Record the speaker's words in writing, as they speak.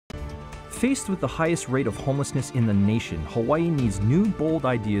Faced with the highest rate of homelessness in the nation, Hawaii needs new, bold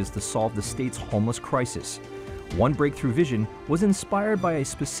ideas to solve the state's homeless crisis. One breakthrough vision was inspired by a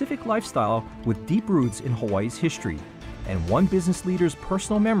specific lifestyle with deep roots in Hawaii's history, and one business leader's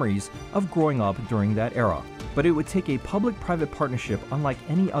personal memories of growing up during that era. But it would take a public-private partnership unlike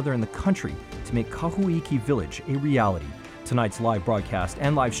any other in the country to make Kahauiki Village a reality. Tonight's live broadcast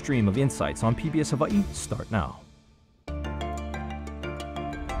and live stream of Insights on PBS Hawaii start now.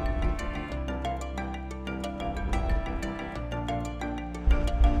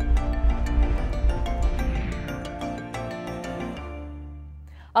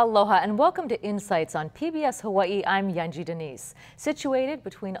 Aloha and welcome to Insights on PBS Hawaii. I'm Yanji Denise. Situated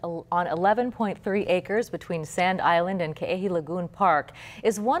on 11.3 acres between Sand Island and Ke'ehi Lagoon Park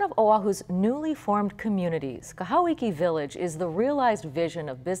is one of Oahu's newly formed communities. Kahauiki Village is the realized vision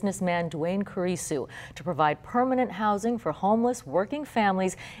of businessman Dwayne Kurisu to provide permanent housing for homeless working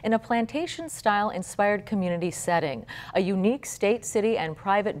families in a plantation-style inspired community setting. A unique state, city, and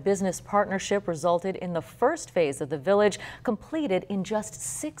private business partnership resulted in the first phase of the village, completed in just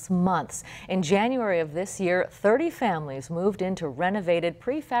 6 months. In January of this year, 30 families moved into renovated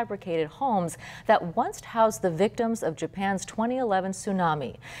prefabricated homes that once housed the victims of Japan's 2011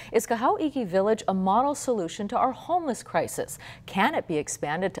 tsunami. Is Kahauiki Village a model solution to our homeless crisis? Can it be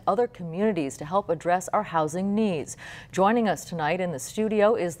expanded to other communities to help address our housing needs? Joining us tonight in the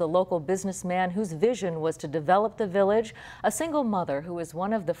studio is the local businessman whose vision was to develop the village, a single mother who is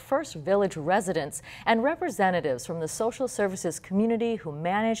one of the first village residents, and representatives from the social services community who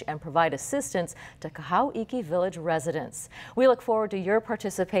manage and provide assistance to Kahauiki Village residents. We look forward to your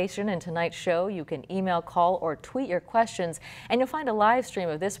participation in tonight's show. You can email, call, or tweet your questions, and you'll find a live stream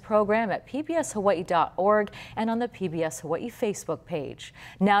of this program at pbshawaii.org and on the PBS Hawaii Facebook page.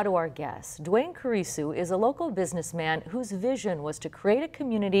 Now to our guest. Dwayne Kurisu is a local businessman whose vision was to create a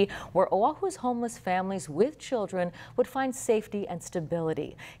community where Oahu's homeless families with children would find safety and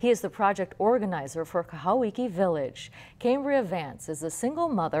stability. He is the project organizer for Kahauiki Village. Cambria Vance is a single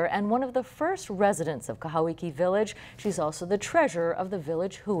mother and one of the first residents of Kahauiki Village. She's also the treasurer of the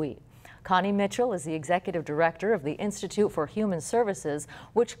village hui. Connie Mitchell is the executive director of the Institute for Human Services,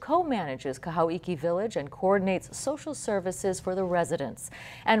 which co-manages Kahauiki Village and coordinates social services for the residents.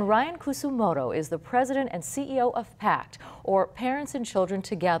 And Ryan Kusumoto is the president and CEO of PACT, or Parents and Children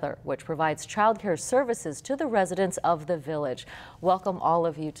Together, which provides childcare services to the residents of the village. Welcome all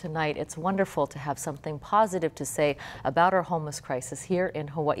of you tonight. It's wonderful to have something positive to say about our homeless crisis here in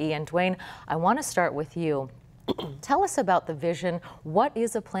Hawaii. And Dwayne, I want to start with you. Tell us about the vision. What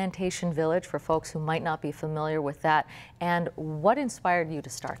is a plantation village for folks who might not be familiar with that, and what inspired you to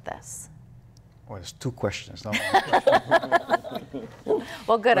start this? Well, there's two questions. Not one question.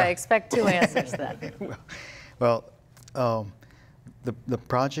 Well, good. I expect two answers then. Well, the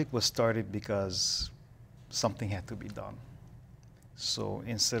project was started because something had to be done. So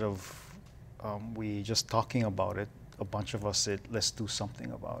instead of we just talking about it, a bunch of us said, let's do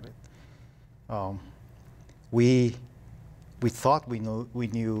something about it. We thought we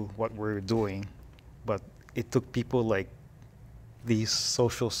knew what we were doing, but it took people like these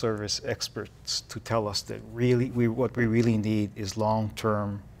social service experts to tell us that what we really need is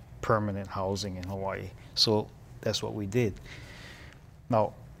long-term permanent housing in Hawaii. So that's what we did.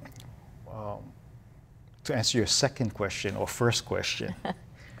 Now, to answer your second question or first question,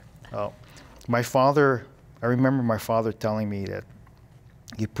 I remember my father telling me that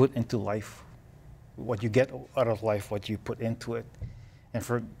you put into life what you get out of life, what you put into it. And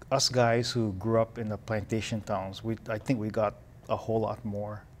for us guys who grew up in the plantation towns, I think we got a whole lot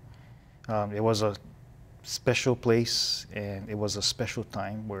more. It was a special place, and it was a special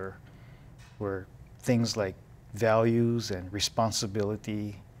time where things like values and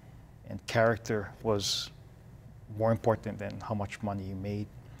responsibility and character was more important than how much money you made.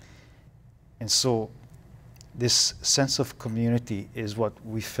 And so this sense of community is what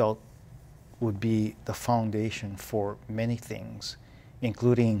we felt would be the foundation for many things,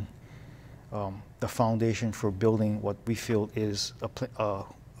 including the foundation for building what we feel is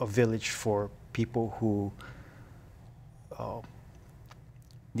a village for people who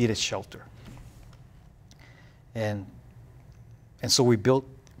needed shelter. And so we built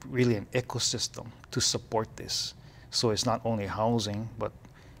really an ecosystem to support this. So it's not only housing, but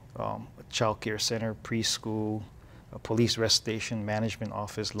a child care center, preschool, a police rest station, management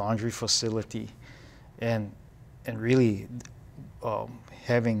office, laundry facility, and really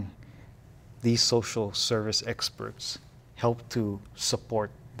having these social service experts help to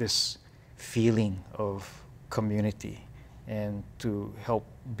support this feeling of community and to help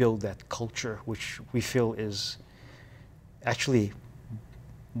build that culture, which we feel is actually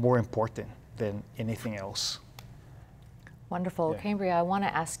more important than anything else. Wonderful. Yeah. Cambria, I want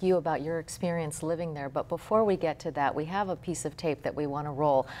to ask you about your experience living there, but before we get to that, we have a piece of tape that we want to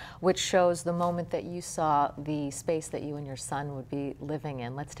roll, which shows the moment that you saw the space that you and your son would be living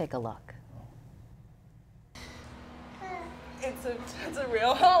in. Let's take a look. It's a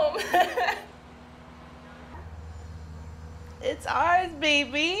real home. It's ours,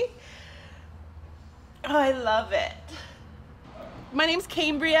 baby. Oh, I love it. My name's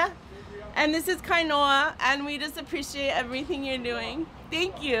Cambria. And this is Kainoa, and we just appreciate everything you're doing.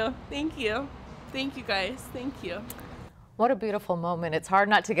 Thank you, thank you. Thank you guys, thank you. What a beautiful moment. It's hard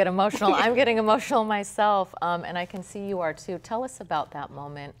not to get emotional. I'm getting emotional myself, and I can see you are too. Tell us about that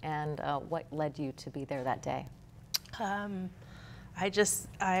moment and what led you to be there that day. I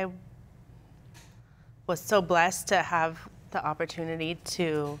was so blessed to have the opportunity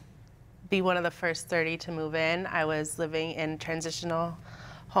to be one of the first 30 to move in. I was living in transitional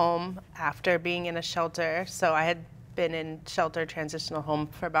home after being in a shelter. So I had been in shelter transitional home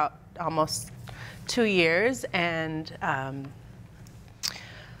for about almost 2 years, and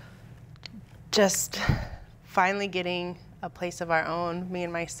just finally getting a place of our own, me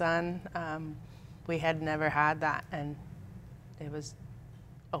and my son. We had never had that, and it was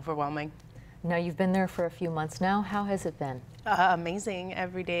overwhelming. Now you've been there for a few months now. How has it been? Amazing.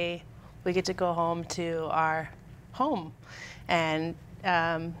 Every day we get to go home to our home and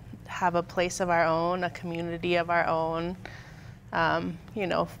have a place of our own, a community of our own, you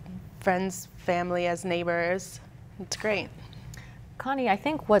know, friends, family as neighbors. It's great. Connie, I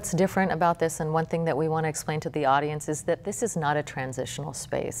think what's different about this, and one thing that we want to explain to the audience, is that this is not a transitional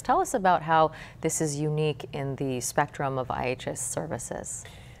space. Tell us about how this is unique in the spectrum of IHS services.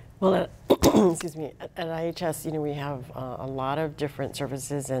 Well, excuse me, at IHS, you know, we have a lot of different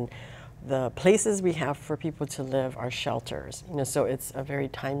services, and the places we have for people to live are shelters. You know, so it's a very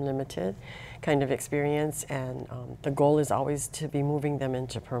time-limited kind of experience, and the goal is always to be moving them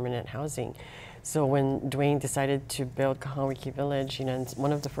into permanent housing. So when Dwayne decided to build Kahauiki Village, you know, and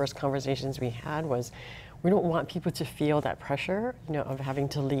one of the first conversations we had was, we don't want people to feel that pressure, you know, of having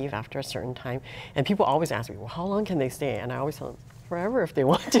to leave after a certain time. And people always ask me, well, how long can they stay? And I always tell them, forever if they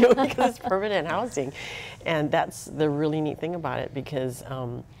want to, because it's permanent housing. And that's the really neat thing about it, because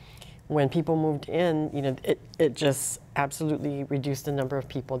when people moved in, you know, it just absolutely reduced the number of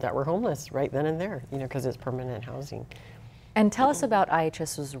people that were homeless right then and there, you know, because it's permanent housing. And tell us about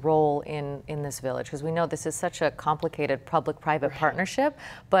IHS's role in this village, because we know this is such a complicated public-private partnership,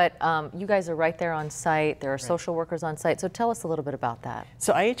 but you guys are right there on site. There are social workers on site. So tell us a little bit about that.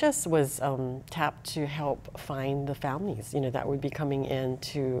 So IHS was tapped to help find the families, you know, that would be coming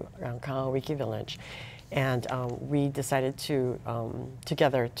into Kahauiki Village. And we decided to,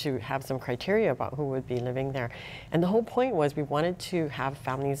 together, to have some criteria about who would be living there. And the whole point was we wanted to have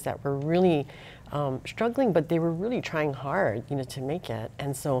families that were really struggling, but they were really trying hard, you know, to make it.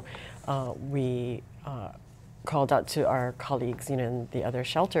 And so we called out to our colleagues, you know, in the other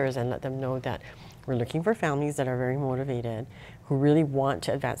shelters, and let them know that we're looking for families that are very motivated, who really want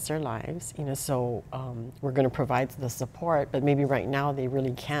to advance their lives, you know, so we're going to provide the support, but maybe right now they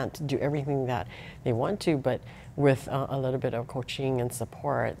really can't do everything that they want to, but with a little bit of coaching and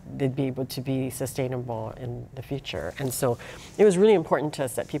support, they'd be able to be sustainable in the future. And so it was really important to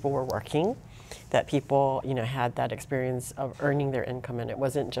us that people were working, that people, you know, had that experience of earning their income, and it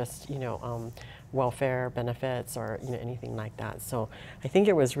wasn't just, you know, welfare benefits or, you know, anything like that. So I think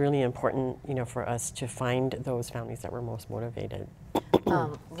it was really important, you know, for us to find those families that were most motivated.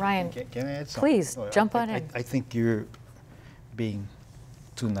 Ryan, Can I add something? please jump on in. I think you're being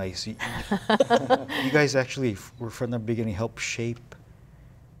too nice. You guys actually were from the beginning helped shape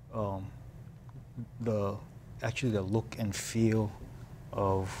the look and feel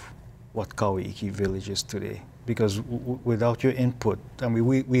of what Kahauiki Village is today. Because without your input, I mean,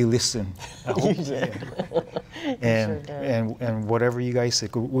 we listen. I hope, You did. and, Sure and whatever you guys say,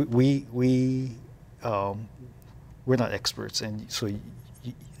 we're not experts, and so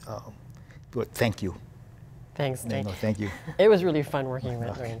but thank you. Thanks, Dwayne. No, thank you. It was really fun working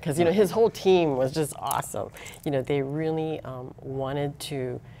with Dwayne, because, you know, his whole team was just awesome. You know, they really wanted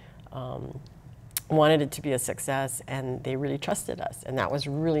it to be a success, and they really trusted us, and that was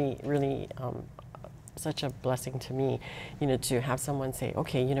really, really such a blessing to me, you know, to have someone say,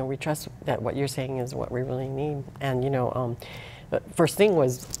 okay, you know, we trust that what you're saying is what we really need. And, you know, the first thing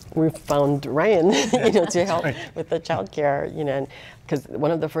was we found Ryan, you know, to help with the childcare, you know, because one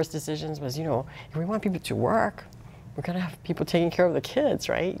of the first decisions was, you know, if we want people to work, we're going to have people taking care of the kids,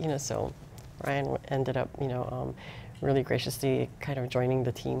 right? You know, so Ryan ended up, you know, really graciously kind of joining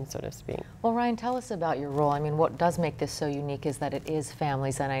the team, so to speak. Well, Ryan, tell us about your role. I mean, what does make this so unique is that it is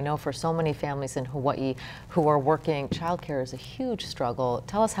families, and I know for so many families in Hawaii who are working, childcare is a huge struggle.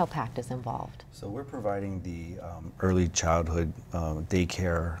 Tell us how PACT is involved. So we're providing the early childhood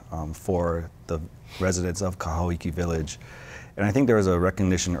daycare for the residents of Kahauiki Village. And I think there was a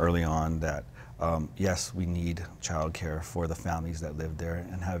recognition early on that yes, we need childcare for the families that live there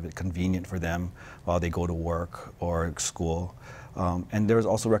and have it convenient for them while they go to work or school. And there was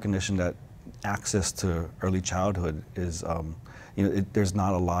also recognition that access to early childhood is, there's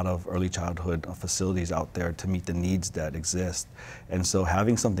not a lot of early childhood facilities out there to meet the needs that exist. And so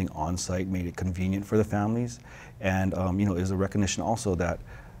having something on site made it convenient for the families. And, is a recognition also that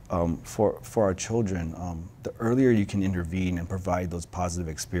for our children, the earlier you can intervene and provide those positive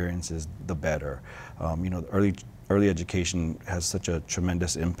experiences, the better. Early education has such a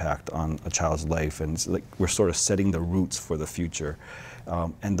tremendous impact on a child's life, and it's like we're sort of setting the roots for the future.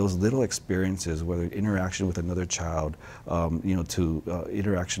 And those little experiences, whether interaction with another child, to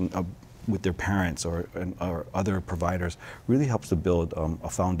interaction with their parents or other providers, really helps to build a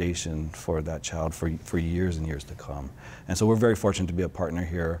foundation for that child for years and years to come. And so we're very fortunate to be a partner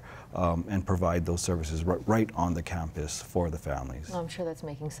here and provide those services right on the campus for the families. Well, I'm sure that's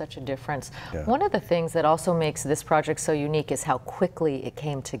making such a difference. Yeah. One of the things that also makes this project so unique is how quickly it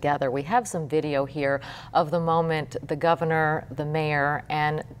came together. We have some video here of the moment the governor, the mayor,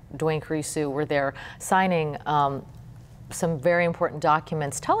 and Dwayne Kurisu were there signing some very important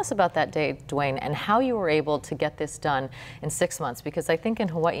documents. Tell us about that day, Dwayne, and how you were able to get this done in 6 months, because I think in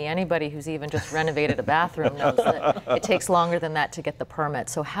Hawaii, anybody who's even just renovated a bathroom knows that it takes longer than that to get the permit.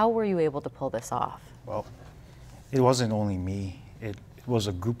 So how were you able to pull this off? Well, it wasn't only me. It was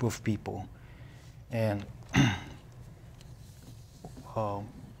a group of people. And,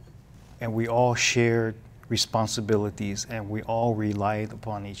 and we all shared responsibilities, and we all relied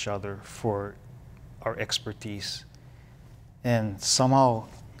upon each other for our expertise. And somehow,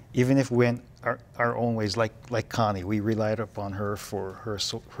 even if we went our own ways, like Connie, we relied upon her for her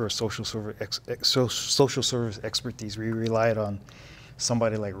social service expertise. We relied on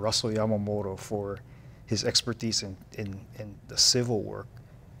somebody like Russell Yamamoto for his expertise in the civil work,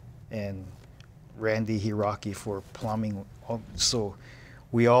 and Randy Hiraki for plumbing. So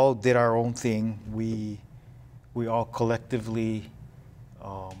we all did our own thing. We all collectively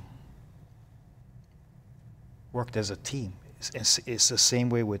worked as a team. It's the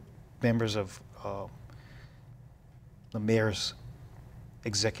same way with members of the mayor's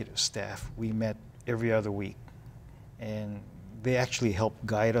executive staff. We met every other week, and they actually helped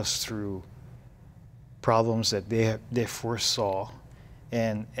guide us through problems that they foresaw,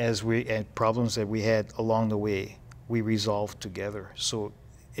 and problems that we had along the way, we resolved together. So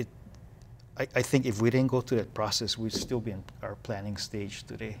I think if we didn't go through that process, we'd still be in our planning stage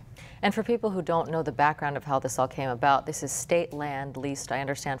today. And for people who don't know the background of how this all came about, this is state land leased, I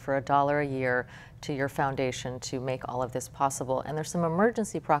understand, for $1 a year to your foundation to make all of this possible. And there's some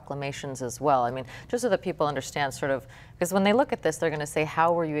emergency proclamations as well. I mean, just so that people understand sort of, because when they look at this, they're going to say,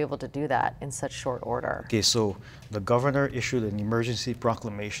 how were you able to do that in such short order? Okay, so the governor issued an emergency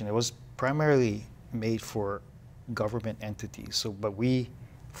proclamation. It was primarily made for government entities. So, but we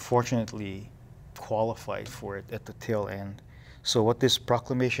fortunately qualified for it at the tail end. So what this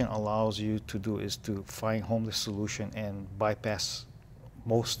proclamation allows you to do is to find homeless solution and bypass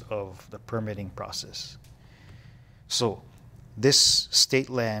most of the permitting process. So this state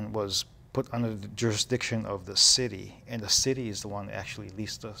land was put under the jurisdiction of the city, and the city is the one that actually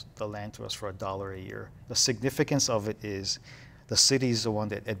leased the land to us for $1 a year. The significance of it is the city is the one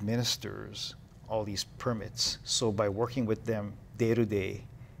that administers all these permits. So by working with them day to day,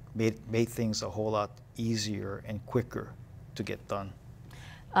 made things a whole lot easier and quicker to get done.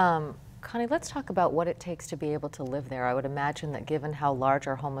 Connie, let's talk about what it takes to be able to live there. I would imagine that given how large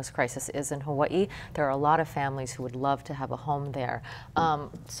our homeless crisis is in Hawaii, there are a lot of families who would love to have a home there.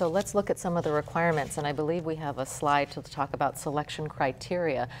 So let's look at some of the requirements, and I believe we have a slide to talk about selection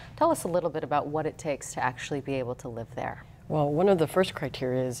criteria. Tell us a little bit about what it takes to actually be able to live there. Well, one of the first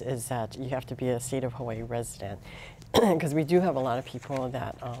criteria is that you have to be a state of Hawaii resident, because we do have a lot of people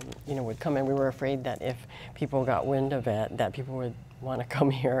that would come in. We were afraid that if people got wind of it, that people would want to come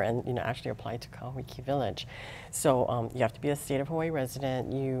here and actually apply to Kahauiki Village. So you have to be a state of Hawaii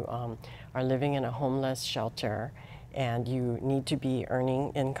resident. You are living in a homeless shelter, and you need to be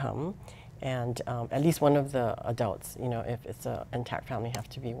earning income. and at least one of the adults, you know, if it's an intact family, have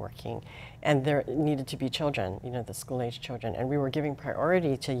to be working. And there needed to be children, you know, the school-age children. And we were giving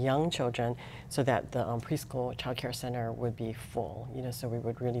priority to young children so that the preschool child care center would be full, you know, so we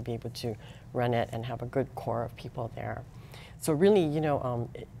would really be able to run it and have a good core of people there. So really, you know,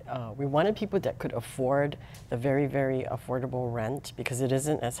 we wanted people that could afford the very, very affordable rent, because it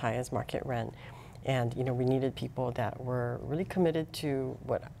isn't as high as market rent. And, you know, we needed people that were really committed to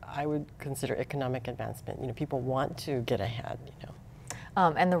what I would consider economic advancement. You know, people want to get ahead, you know.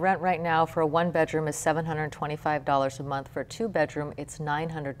 And the rent right now for a one-bedroom is $725 a month. For a two-bedroom, it's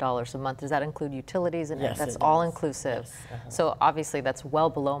 $900 a month. Does that include utilities? And Yes, that's it all does. inclusive. Yes, So obviously that's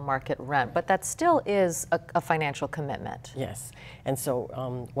well below market rent, but that still is a financial commitment. Yes. And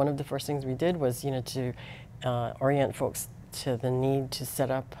so one of the first things we did was, you know, to orient folks to the need to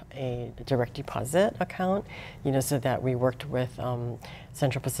set up a direct deposit account, you know, so that we worked with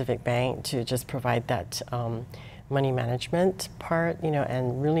Central Pacific Bank to just provide that money management part, you know,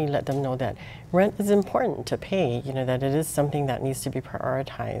 and really let them know that rent is important to pay, you know, that it is something that needs to be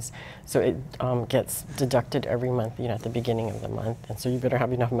prioritized. So it gets deducted every month, you know, at the beginning of the month. And so you better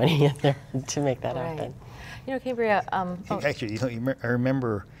have enough money in there to make that happen. You know, Cambria, Actually, you know, I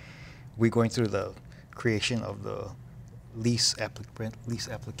remember we going through the creation of the lease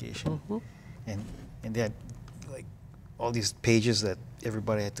application, and they had like all these pages that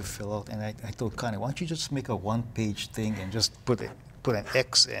everybody had to fill out, and I told Connie, why don't you just make a one-page thing and just put an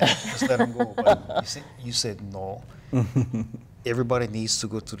X and just let them go. But you said no. Everybody needs to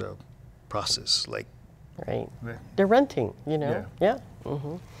go through the process, like right. They're renting, you know. Yeah.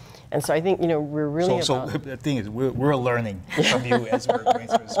 And so I think, you know, we're really so the thing is, we're learning from you as we're going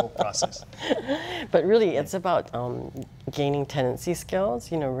through this whole process. But really, it's about gaining tenancy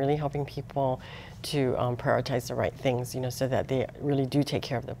skills, you know, really helping people to prioritize the right things, you know, so that they really do take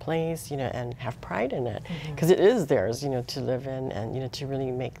care of the place, you know, and have pride in it. Because it is theirs, you know, to live in and, you know, to really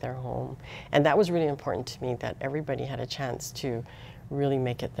make their home. And that was really important to me, that everybody had a chance to really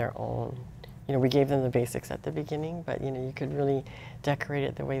make it their own. You know, we gave them the basics at the beginning, but, you know, you could really decorate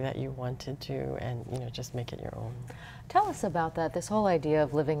it the way that you wanted to and, you know, just make it your own. tell us about that. This whole idea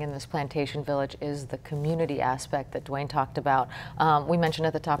of living in this plantation village is the community aspect that Dwayne talked about. We mentioned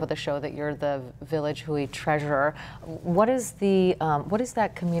at the top of the show that you're the village Hui treasurer. What is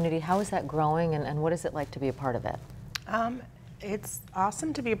that community? How is that growing, and what is it like to be a part of it? It's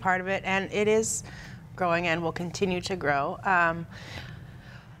awesome to be a part of it, and it is growing and will continue to grow.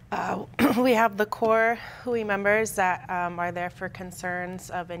 We have the core Hui members that are there for concerns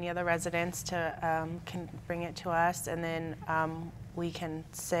of any other residents to can bring it to us, and then we can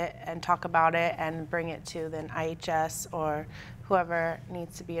sit and talk about it and bring it to then IHS or whoever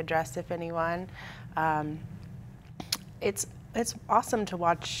needs to be addressed, if anyone. It's awesome to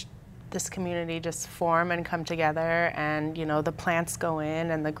watch this community just form and come together, and the plants go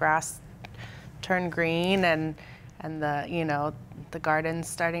in and the grass turn green, and the the garden's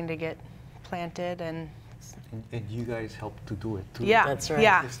starting to get planted, and you guys help to do it too. Yeah, that's right.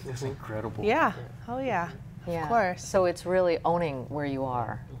 Yeah, it's incredible. yeah, oh yeah, Yeah. of course. So it's really owning where you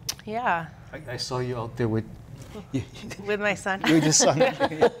are. Yeah, I saw you out there with with my son. with your son.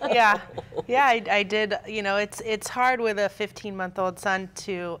 Yeah, I did. It's hard with a 15-month-old son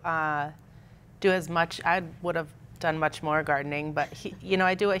to do as much. I would have done much more gardening, but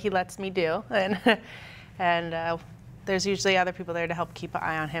I do what he lets me do, and there's usually other people there to help keep an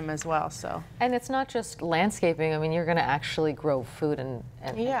eye on him as well. So. And it's not just landscaping. I mean, you're going to actually grow food and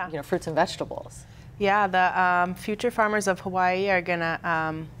fruits and vegetables. Yeah, the Future Farmers of Hawaii are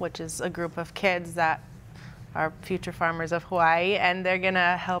gonna, which is a group of kids that are Future Farmers of Hawaii, and they're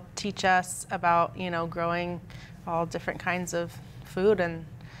gonna help teach us about growing all different kinds of food, and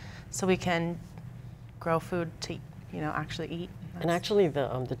so we can grow food to actually eat. And actually,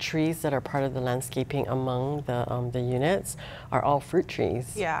 the trees that are part of the landscaping among the units are all fruit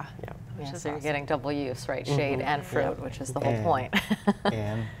trees. Yeah. Yeah, so awesome. you're getting double use, right? Shade and fruit, which is the whole point.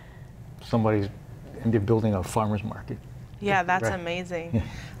 And they're building a farmer's market. Yeah, that's amazing. Yeah.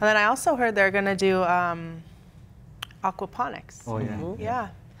 And then I also heard they're going to do aquaponics. Oh, yeah. Mm-hmm. Yeah.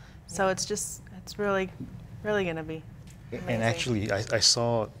 So it's really, really going to be amazing. And actually, I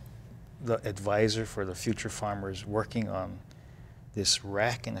saw the advisor for the Future Farmers working on this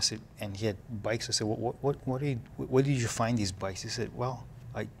rack, and I said, and he had bikes. I said, what did you find these bikes? He said, well,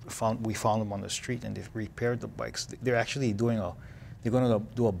 we found them on the street, and they've repaired the bikes. They're actually they're going to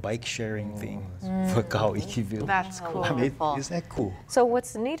do a bike sharing thing for Kahauiki Village. That's cool. I mean, isn't that cool? So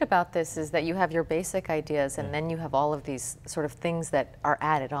what's neat about this is that you have your basic ideas, and then you have all of these sort of things that are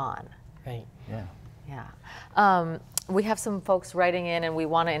added on. Right. Yeah. Yeah. We have some folks writing in, and we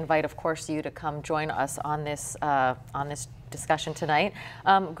want to invite, of course, you to come join us on this discussion tonight.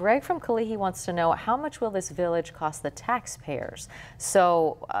 Greg from Kalihi wants to know, how much will this village cost the taxpayers?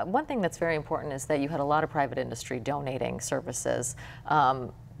 So one thing that's very important is that you had a lot of private industry donating services,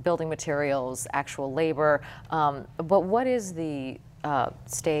 building materials, actual labor. But what is the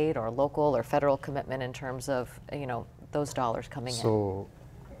state or local or federal commitment in terms of, you know, those dollars coming in? So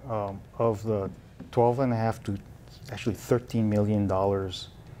of the 12.5 to actually $13 million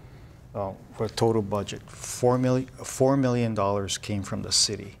for a total budget, $4 million came from the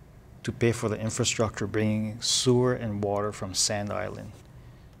city to pay for the infrastructure, bringing sewer and water from Sand Island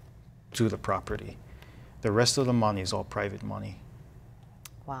to the property. The rest of the money is all private money.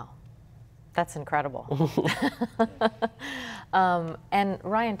 Wow, that's incredible. And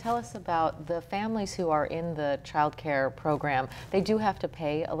Ryan, tell us about the families who are in the child care program. They do have to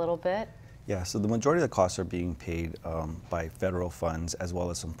pay a little bit. Yeah, so the majority of the costs are being paid by federal funds as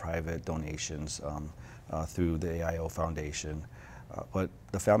well as some private donations through the AIO Foundation. But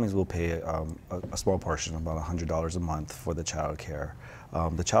the families will pay a small portion, about $100 a month, for the child care.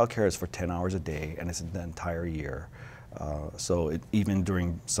 The child care is for 10 hours a day, and it's the entire year. So even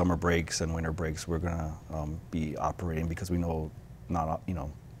during summer breaks and winter breaks, we're going to be operating, because we know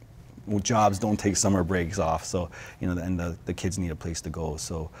jobs don't take summer breaks off. So and the kids need a place to go.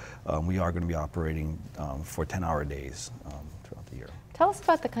 So we are going to be operating for 10-hour days throughout the year. Tell us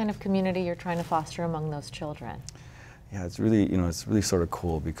about the kind of community you're trying to foster among those children. Yeah, it's really it's really sort of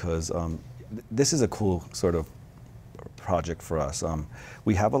cool, because this is a cool sort of project for us.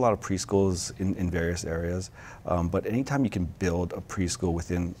 We have a lot of preschools in various areas, but anytime you can build a preschool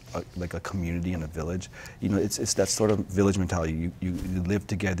within like a community in a village, it's that sort of village mentality. You live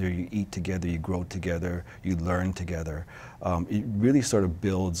together, you eat together, you grow together, you learn together. It really sort of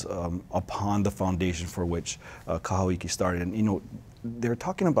builds upon the foundation for which Kahauiki started. And they're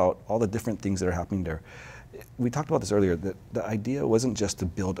talking about all the different things that are happening there. We talked about this earlier, that the idea wasn't just to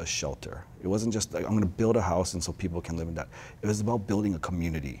build a shelter. It wasn't just like, I'm going to build a house and so people can live in that. It was about building a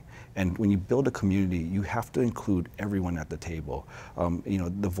community. And when you build a community, you have to include everyone at the table.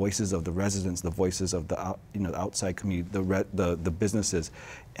 The voices of the residents, the voices of the outside community, the businesses,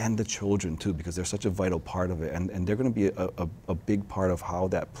 and the children too, because they're such a vital part of it. And they're going to be a big part of how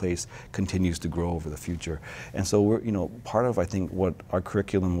that place continues to grow over the future. And so we're, part of, I think, what our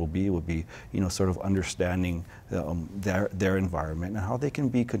curriculum will be, sort of understanding their environment and how they can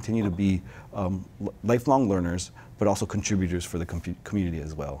continue to be lifelong learners, but also contributors for the community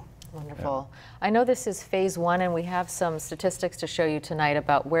as well. Wonderful. Yeah. I know this is phase 1, and we have some statistics to show you tonight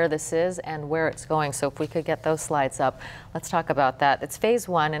about where this is and where it's going. So if we could get those slides up, let's talk about that. It's phase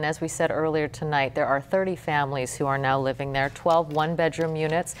 1, and as we said earlier tonight, there are 30 families who are now living there, 12 one-bedroom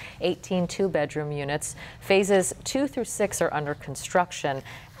units, 18 two-bedroom units. Phases 2 through 6 are under construction.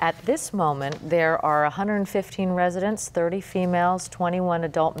 At this moment, there are 115 residents, 30 females, 21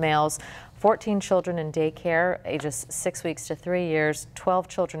 adult males, 14 children in daycare, ages 6 weeks to 3 years, 12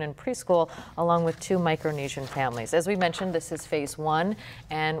 children in preschool, along with 2 Micronesian families. As we mentioned, this is phase 1,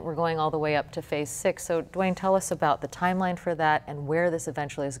 and we're going all the way up to phase 6. So Dwayne, tell us about the timeline for that and where this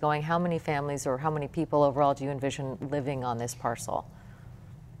eventually is going. How many families or how many people overall do you envision living on this parcel?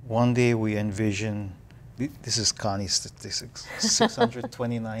 One day we envision, this is Connie's statistics,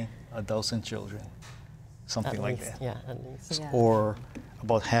 629 adults and children, something like that. Yeah, at least. Yeah. Or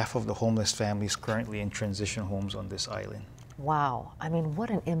about half of the homeless families currently in transition homes on this island. Wow, I mean,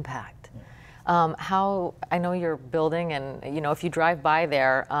 what an impact. Yeah. How, I know you're building, and if you drive by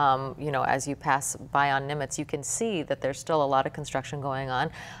there, as you pass by on Nimitz, you can see that there's still a lot of construction going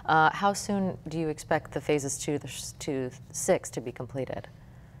on. How soon do you expect the phases 2 to 6 to be completed?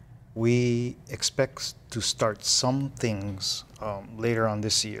 We expect to start some things later on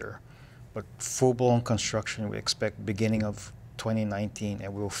this year, but full-blown construction we expect beginning of 2019,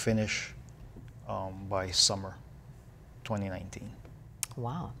 and we'll finish by summer 2019.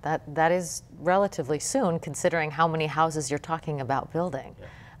 Wow, that is relatively soon, considering how many houses you're talking about building. Yeah.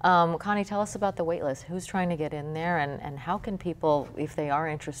 Connie, tell us about the wait list. Who's trying to get in there, and how can people, if they are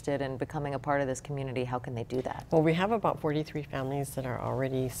interested in becoming a part of this community, how can they do that? Well, we have about 43 families that are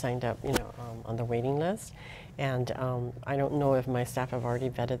already signed up, on the waiting list. And I don't know if my staff have already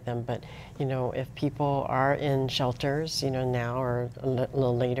vetted them, but if people are in shelters, now or a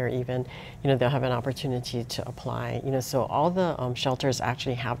little later even, they'll have an opportunity to apply. So all the shelters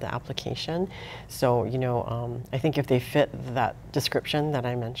actually have the application. So I think if they fit that description that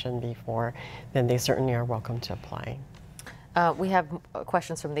I mentioned before, then they certainly are welcome to apply. We have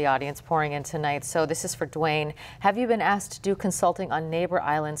questions from the audience pouring in tonight. So this is for Dwayne. Have you been asked to do consulting on neighbor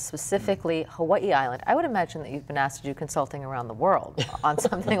islands, specifically Hawaii Island? I would imagine that you've been asked to do consulting around the world on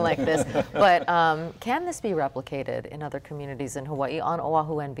something like this. But can this be replicated in other communities in Hawaii, on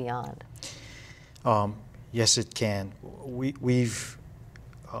Oahu and beyond? Yes, it can. We've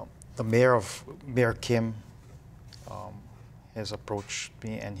the Mayor Kim has approached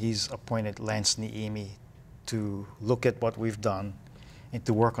me, and he's appointed Lance Niemi to look at what we've done and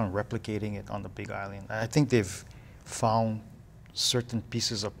to work on replicating it on the Big Island. I think they've found certain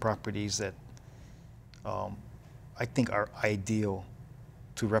pieces of properties that I think are ideal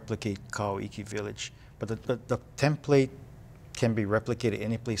to replicate Kahauiki Village. But the template can be replicated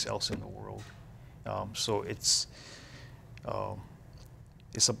any place else in the world. So it's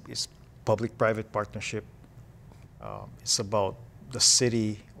public-private partnership. It's about the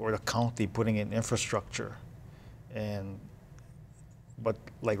city or the county putting in infrastructure. But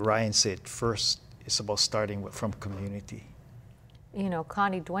like Ryan said, first it's about starting from community. You know,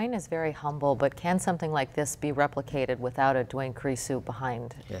 Connie, Dwayne is very humble, but can something like this be replicated without a Dwayne Creasue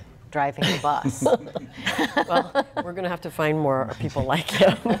behind driving the bus? Well, we're going to have to find more people like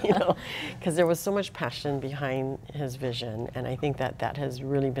him, you know, because there was so much passion behind his vision, and I think that that has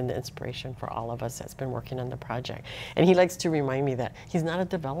really been the inspiration for all of us that's been working on the project. And he likes to remind me that he's not a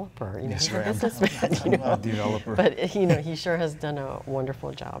developer, you know, he's a businessman, you know, I'm not a developer. But you know, he sure has done a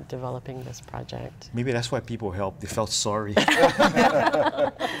wonderful job developing this project. Maybe that's why people helped. They felt sorry paying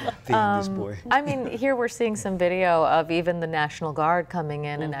this boy. I mean, here we're seeing some video of even the National Guard coming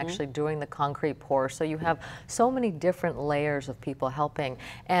in and actually doing the concrete pour. So you have so many different layers of people helping.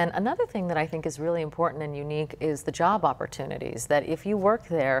 And another thing that I think is really important and unique is the job opportunities, that if you work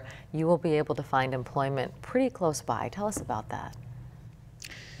there, you will be able to find employment pretty close by. Tell us about that.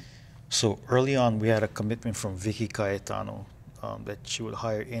 So early on, we had a commitment from Vicky Cayetano that she would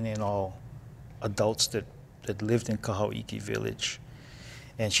hire any and all adults that lived in Kahauiki Village.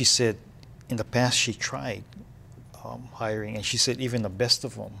 And she said in the past she tried hiring, and she said even the best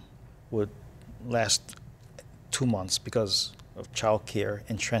of them would last 2 months because of childcare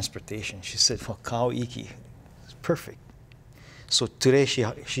and transportation. She said, well, Kahauiki is perfect. So today,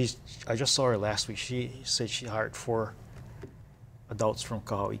 I just saw her last week. She said she hired 4 adults from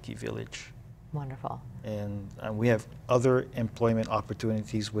Kahauiki Village. Wonderful. And we have other employment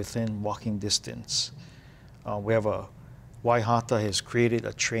opportunities within walking distance. We have Waihata has created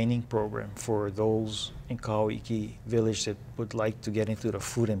a training program for those in Kahauiki Village that would like to get into the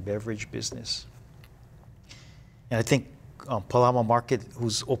food and beverage business. And I think Palama Market,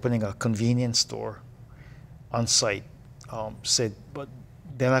 who's opening a convenience store on site, said, but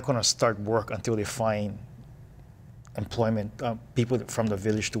they're not going to start work until they find employment, people from the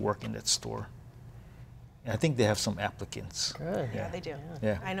village to work in that store. And I think they have some applicants. Good. Yeah, they do.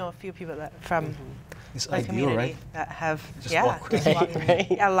 Yeah. I know a few people that from It's the ideal, community right? that have, Just walk just right. walk. Right.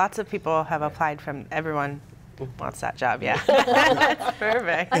 Yeah, lots of people have applied from, everyone wants that job, yeah. That's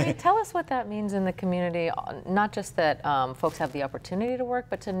perfect. I mean, tell us what that means in the community, not just that folks have the opportunity to work,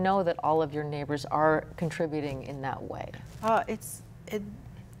 but to know that all of your neighbors are contributing in that way. Oh, it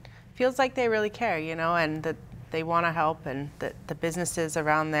feels like they really care, you know, and that they want to help, and that the businesses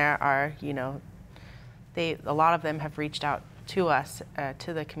around there are, you know, a lot of them have reached out to us,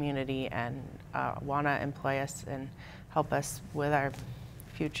 to the community, and want to employ us and help us with our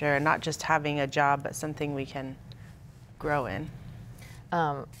future, and not just having a job, but something we can grow in.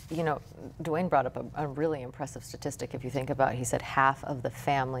 You know, Dwayne brought up a really impressive statistic. If you think about it, he said half of the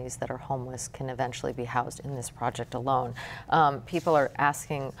families that are homeless can eventually be housed in this project alone. People are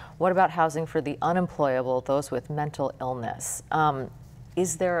asking, what about housing for the unemployable, those with mental illness?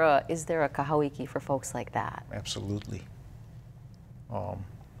 Is there a Kahauiki for folks like that? Absolutely.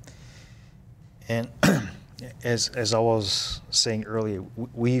 And as I was saying earlier,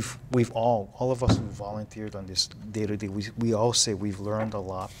 we've all of us who volunteered on this day-to-day, we all say we've learned a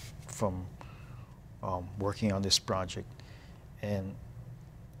lot from working on this project. And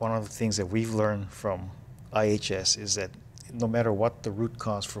one of the things that we've learned from IHS is that no matter what the root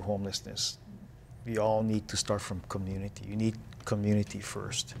cause for homelessness, we all need to start from community. You need community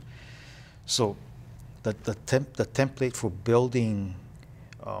first. So the template for building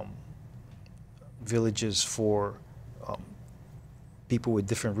villages for people with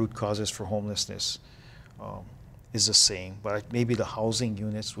different root causes for homelessness is the same, but maybe the housing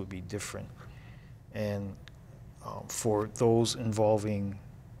units would be different. And for those involving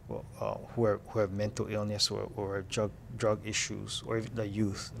who have mental illness or have drug issues, or even the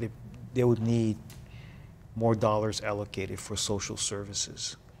youth, they would need more dollars allocated for social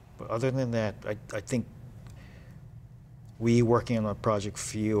services. But other than that, I think we working on a project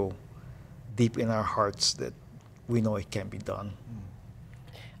feel deep in our hearts that we know it can be done.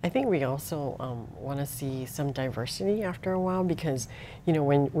 I think we also want to see some diversity after a while, because, you know,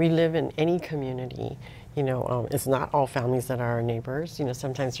 when we live in any community, you know, it's not all families that are our neighbors. You know,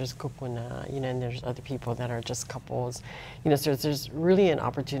 sometimes there's kupuna, you know, and there's other people that are just couples. You know, so there's really an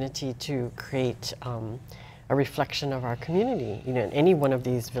opportunity to create a reflection of our community, you know, in any one of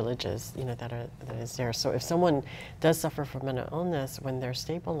these villages, you know, that is there. So if someone does suffer from mental illness, when they're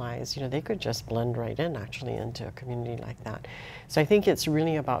stabilized, you know, they could just blend right in actually into a community like that. So I think it's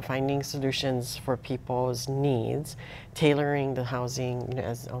really about finding solutions for people's needs, tailoring the housing, you know,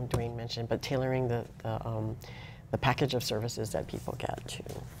 as Dwayne mentioned, but tailoring the package of services that people get too.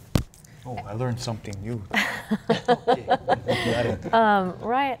 Oh, I learned something new. Okay. Got it.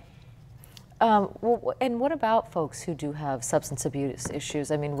 Right. Well, and what about folks who do have substance abuse issues?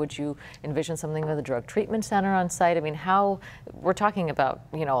 I mean, would you envision something with a drug treatment center on site? I mean, how, we're talking about,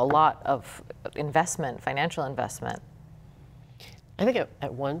 you know, a lot of investment, financial investment. I think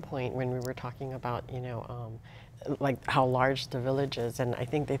at one point when we were talking about, you know, like how large the village is, and I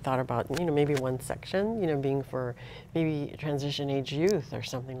think they thought about, you know, maybe one section, you know, being for maybe transition age youth or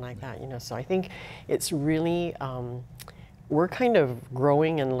something like that, you know. So I think it's really, we're kind of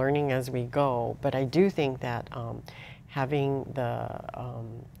growing and learning as we go, but I do think that having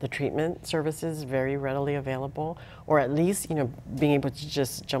the treatment services very readily available, or at least, you know, being able to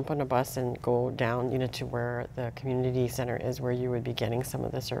just jump on a bus and go down, you know, to where the community center is, where you would be getting some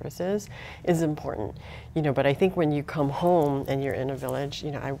of the services, is important. You know, but I think when you come home and you're in a village,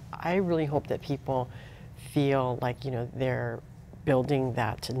 you know, I really hope that people feel like, you know, they're building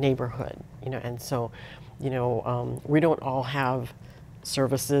that neighborhood, you know, and so, you know, we don't all have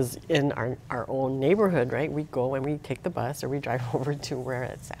services in our own neighborhood, right? We go and we take the bus or we drive over to where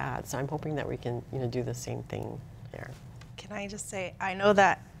it's at. So I'm hoping that we can, you know, do the same thing there. Can I just say, I know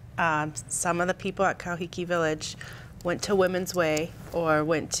that some of the people at Kahauiki Village went to Women's Way or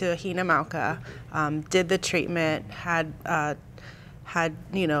went to Hina Mauka, did the treatment, had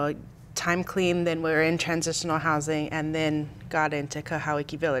you know, time clean, then we were in transitional housing, and then got into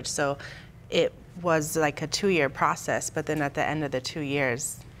Kahauiki Village. So it was like a 2-year process, but then at the end of the 2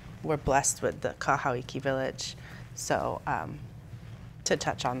 years, we're blessed with the Kahauiki Village. So to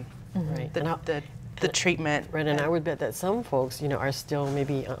touch on Right. the treatment. Right, and I would bet that some folks, you know, are still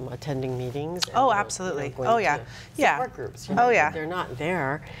maybe attending meetings. And, Oh, absolutely. You know, going Oh, yeah. to Yeah. support groups. You know, Oh, yeah. They're not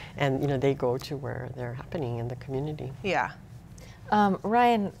there, and, you know, they go to where they're happening in the community. Yeah.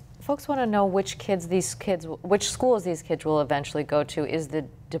 Ryan, folks want to know which schools these kids will eventually go to. Is the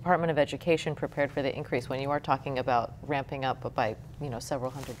Department of Education prepared for the increase when you are talking about ramping up by, you know,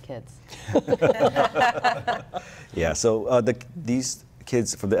 several hundred kids? Yeah, so these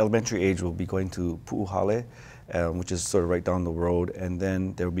kids from the elementary age will be going to Pu'uhale, which is sort of right down the road, and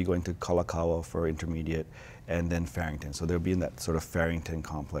then they'll be going to Kalakaua for intermediate, and then Farrington. So they'll be in that sort of Farrington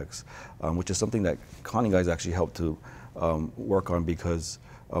complex, which is something that Connie guys actually helped to work on, because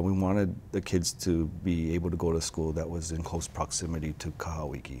we wanted the kids to be able to go to school that was in close proximity to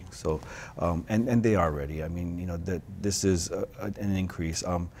Kahauiki. So, and they are ready. I mean, you know, this is an increase.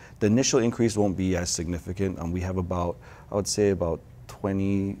 The initial increase won't be as significant. We have about, I would say about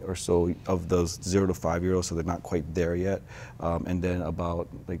 20 or so of those 0 to 5-year-olds, so they're not quite there yet. And then about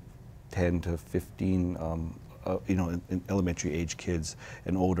like 10 to 15 you know, in elementary age kids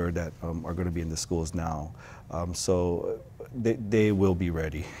and older that are going to be in the schools now. So they will be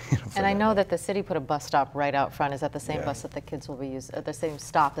ready. You know, and I know that the city put a bus stop right out front. Is that the same Yeah. bus that the kids will be using, the same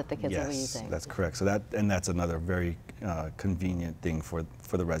stop that the kids will be using? Yes, that's correct. So that's another very convenient thing for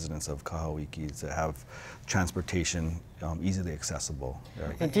the residents of Kahauiki, to have transportation easily accessible.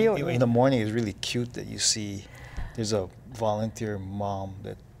 In the morning, it's really cute that you see there's a volunteer mom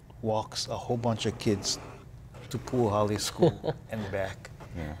that walks a whole bunch of kids to Pu'uhale School and back.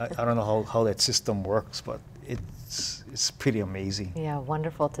 Yeah. I don't know how that system works, but it's pretty amazing. Yeah,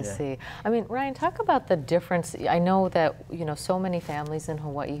 wonderful to Yeah. see. I mean, Ryan, talk about the difference. I know that, you know, so many families in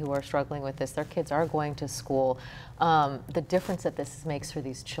Hawaii who are struggling with this, their kids are going to school. The difference that this makes for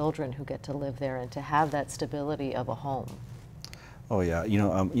these children who get to live there and to have that stability of a home. Oh yeah, you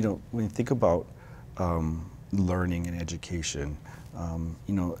know, when you think about learning and education,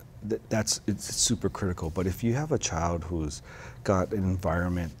 you know, it's super critical. But if you have a child who's got an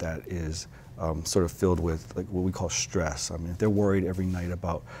environment that is sort of filled with like what we call stress, I mean, if they're worried every night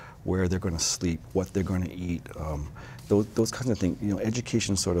about where they're going to sleep, what they're going to eat, those kinds of things, you know,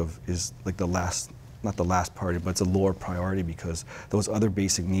 education sort of is like the last, not the last priority, but it's a lower priority, because those other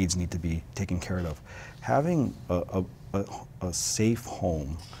basic needs need to be taken care of. Having a safe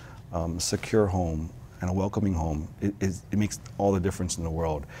home, secure home, and a welcoming home, it makes all the difference in the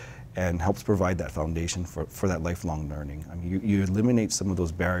world, and helps provide that foundation for that lifelong learning. I mean, you eliminate some of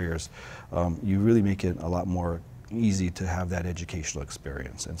those barriers. You really make it a lot more easy to have that educational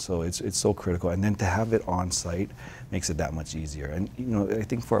experience, and so it's so critical. And then to have it on site makes it that much easier. And you know, I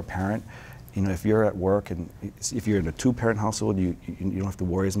think for a parent, you know, if you're at work and if you're in a two-parent household, you don't have to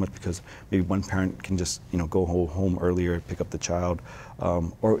worry as much, because maybe one parent can just, you know, go home earlier, pick up the child,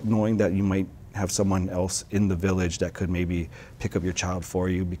 or knowing that you might have someone else in the village that could maybe pick up your child for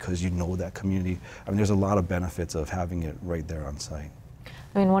you because you know that community. I mean, there's a lot of benefits of having it right there on site.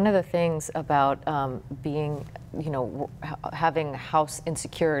 I mean, one of the things about being, you know, having house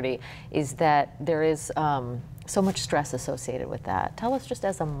insecurity is that there is so much stress associated with that. Tell us, just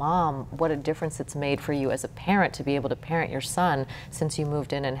as a mom, what a difference it's made for you as a parent to be able to parent your son since you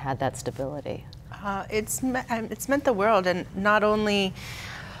moved in and had that stability. It's meant the world, and not only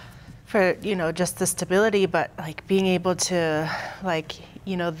for, you know, just the stability, but like being able to, like,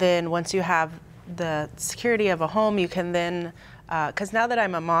 you know, then once you have the security of a home, you can then, because now that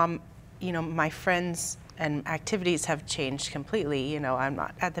I'm a mom, you know, my friends and activities have changed completely. You know, I'm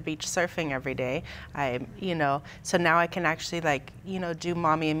not at the beach surfing every day. You know, so now I can actually, like, you know, do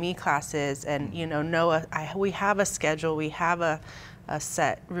mommy and me classes, and, you know we have a schedule, we have a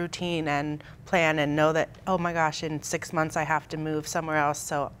set routine and plan, and know that, oh my gosh, in 6 months I have to move somewhere else,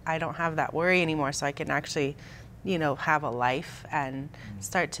 so I don't have that worry anymore, so I can actually, you know, have a life and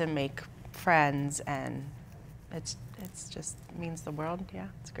start to make friends, and it's just means the world. Yeah,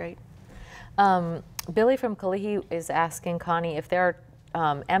 it's great. Billy from Kalihi is asking Connie, if there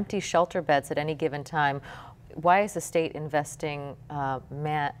are empty shelter beds at any given time, why is the state investing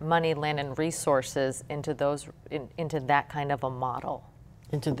money, land, and resources into those into that kind of a model?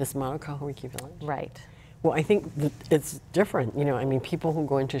 Into this model, Kahauiki Village? Right. Well, I think it's different. You know, I mean, people who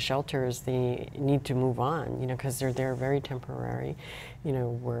go into shelters, they need to move on, you know, because they're there very temporary. You know,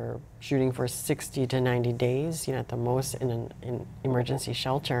 we're shooting for 60 to 90 days, you know, at the most in an emergency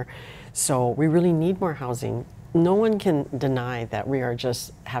shelter. So we really need more housing. No one can deny that we are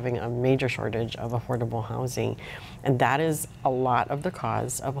just having a major shortage of affordable housing, and that is a lot of the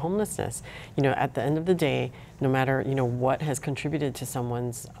cause of homelessness. You know, at the end of the day, no matter, you know, what has contributed to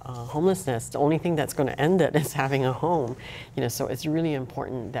someone's homelessness, the only thing that's going to end it is having a home. You know, so it's really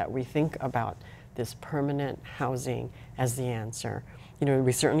important that we think about this permanent housing as the answer. You know,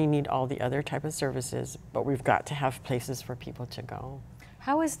 we certainly need all the other type of services, but we've got to have places for people to go.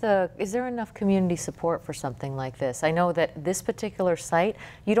 How is there enough community support for something like this? I know that this particular site,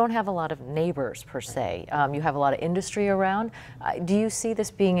 you don't have a lot of neighbors per se. You have a lot of industry around. Do you see this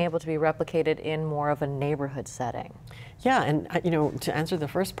being able to be replicated in more of a neighborhood setting? Yeah, and you know, to answer the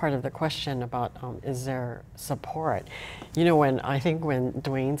first part of the question about is there support, you know, when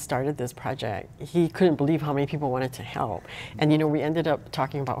Dwayne started this project, he couldn't believe how many people wanted to help, and you know, we ended up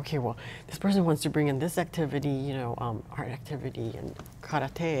talking about, okay, well, this person wants to bring in this activity, you know, art activity and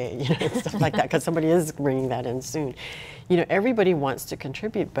karate, you know, stuff like that, because somebody is bringing that in soon. You know, everybody wants to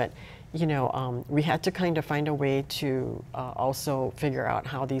contribute, but you know, we had to kind of find a way to also figure out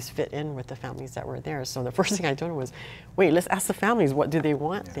how these fit in with the families that were there. So the first thing I told him was, wait, let's ask the families, what do they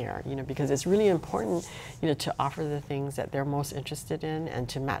want there? You know, because it's really important, you know, to offer the things that they're most interested in and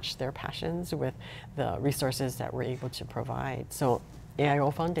to match their passions with the resources that we're able to provide. So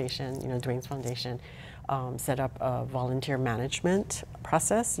AIO Foundation, you know, Dwayne's foundation, set up a volunteer management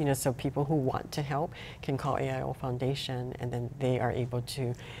process, you know, so people who want to help can call AIO Foundation, and then they are able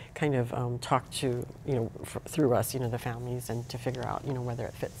to kind of talk to, you know, through us, you know, the families, and to figure out, you know, whether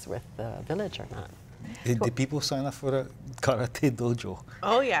it fits with the village or not. Did people sign up for the karate dojo?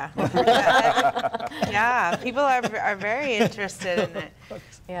 Oh yeah, yeah. People are very interested in it.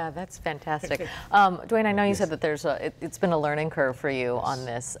 Yeah, that's fantastic. Dwayne, I know you said that it's been a learning curve for you on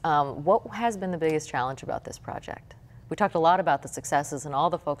this. What has been the biggest challenge about this project? We talked a lot about the successes and all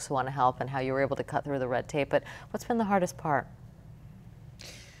the folks who want to help and how you were able to cut through the red tape, but what's been the hardest part?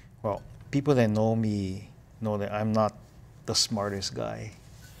 Well, people that know me know that I'm not the smartest guy,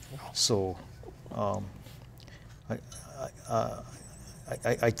 so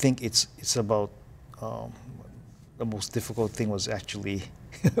I think it's about the most difficult thing was actually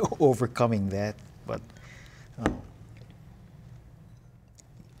overcoming that. But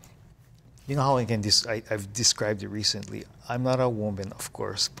you know how I've described it recently. I'm not a woman, of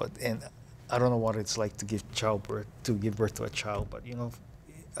course, and I don't know what it's like to give birth to a child. But you know,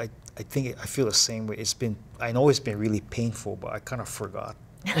 I feel the same way. I know it's been really painful, but I kind of forgot.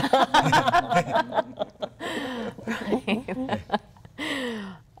 Right.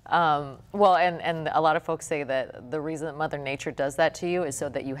 Well, and a lot of folks say that the reason that Mother Nature does that to you is so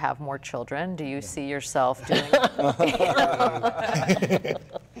that you have more children. Do you see yourself doing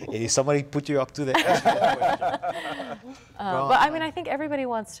Somebody put you up to that. but I mean, I think everybody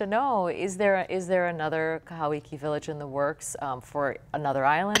wants to know, is there another Kahauiki Village in the works for another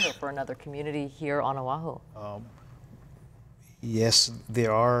island or for another community here on Oahu? Yes,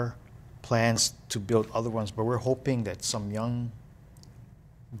 there are plans to build other ones, but we're hoping that some young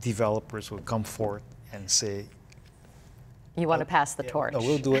developers will come forth and say, You want to pass the torch. No,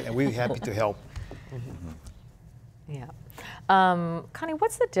 we'll do it, and we're happy to help. Yeah. Connie,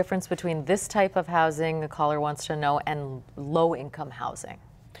 what's the difference between this type of housing, the caller wants to know, and low-income housing?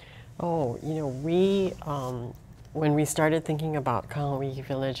 Oh, you know, when we started thinking about Kahauiki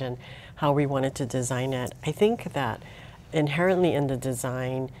Village and how we wanted to design it, I think that inherently in the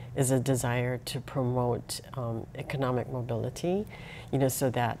design is a desire to promote economic mobility, you know, so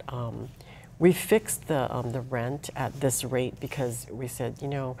that we fixed the rent at this rate because we said, you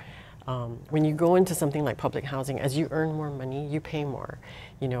know, when you go into something like public housing, as you earn more money, you pay more.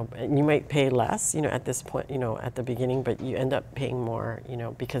 You know, and you might pay less, you know, at this point, you know, at the beginning, but you end up paying more, you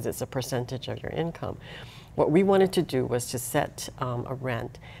know, because it's a percentage of your income. What we wanted to do was to set a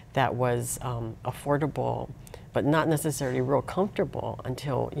rent that was affordable, but not necessarily real comfortable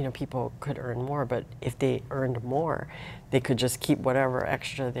until, you know, people could earn more. But if they earned more, they could just keep whatever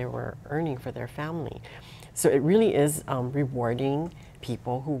extra they were earning for their family. So it really is rewarding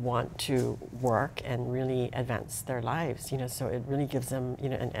people who want to work and really advance their lives, you know, so it really gives them, you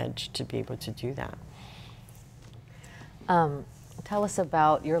know, an edge to be able to do that. Tell us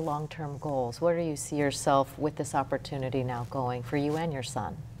about your long-term goals. Where do you see yourself with this opportunity now going for you and your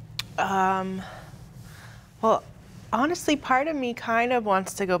son? Well, honestly, part of me kind of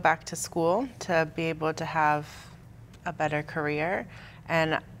wants to go back to school to be able to have a better career.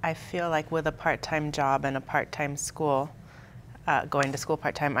 And I feel like with a part-time job and a part-time school, going to school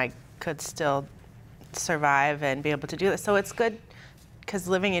part-time, I could still survive and be able to do this. So it's good, because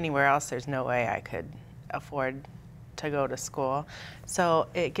living anywhere else, there's no way I could afford to go to school. So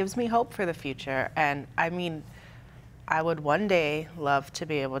it gives me hope for the future. And I mean, I would one day love to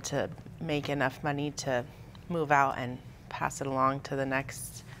be able to make enough money to move out and pass it along to the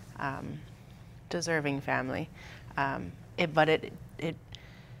next deserving family.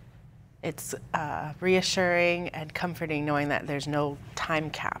 It's reassuring and comforting knowing that there's no time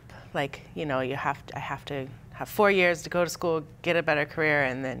cap. Like, you know, I have to have 4 years to go to school, get a better career,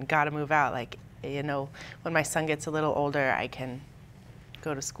 and then gotta move out. Like, you know, when my son gets a little older, I can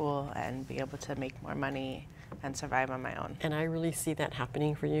go to school and be able to make more money and survive on my own. And I really see that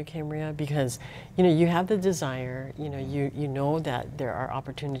happening for you, Cambria, because, you know, you have the desire, you know, you know that there are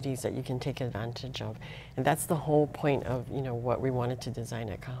opportunities that you can take advantage of. And that's the whole point of, you know, what we wanted to design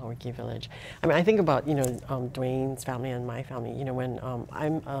at Kahauiki Village. I mean, I think about, you know, Dwayne's family and my family, you know, when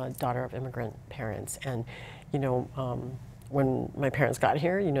I'm a daughter of immigrant parents, and, you know, when my parents got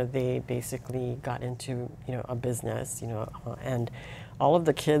here, you know, they basically got into, you know, a business, you know, and all of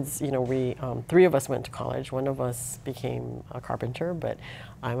the kids, you know, we, 3 of us went to college. 1 of us became a carpenter, but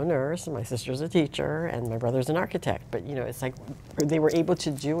I'm a nurse, and my sister's a teacher, and my brother's an architect. But, you know, it's like they were able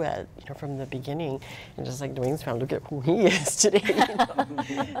to do it, you know, from the beginning. And just like Dwayne's found, look at who he is today.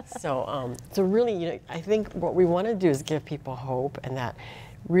 You know? So really, you know, I think what we want to do is give people hope, and that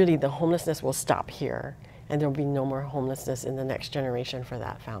really the homelessness will stop here, and there'll be no more homelessness in the next generation for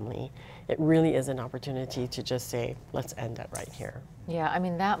that family. It really is an opportunity to just say, let's end it right here. Yeah, I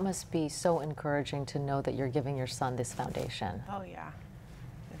mean, that must be so encouraging to know that you're giving your son this foundation. Oh, yeah.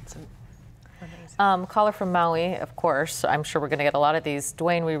 It's amazing. Caller from Maui, of course. I'm sure we're going to get a lot of these.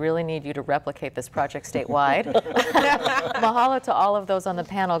 Dwayne, we really need you to replicate this project statewide. Mahalo to all of those on the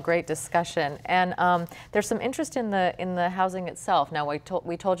panel. Great discussion. And there's some interest in the housing itself. Now,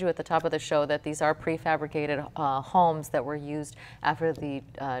 we told you at the top of the show that these are prefabricated homes that were used after the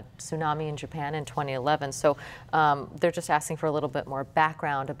tsunami in Japan in 2011. So they're just asking for a little bit more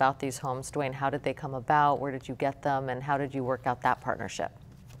background about these homes. Dwayne, how did they come about? Where did you get them? And how did you work out that partnership?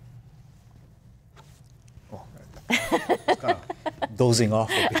 Kind of dozing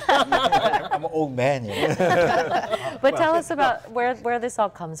off a bit. I'm an old man, you know. But tell us about where this all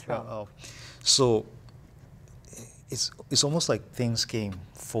comes from. So it's almost like things came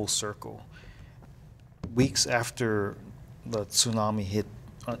full circle. Weeks after the tsunami hit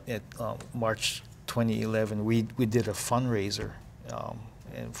at March 2011, we did a fundraiser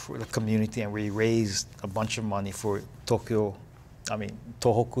and for the community, and we raised a bunch of money for Tohoku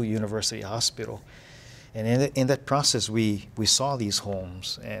University Hospital. And in that process, we saw these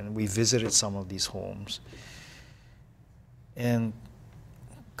homes, and we visited some of these homes. And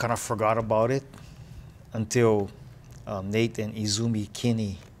kind of forgot about it until Nate and Izumi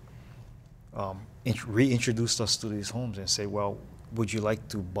Kinney reintroduced us to these homes and say, well, would you like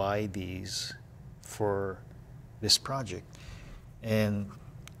to buy these for this project? And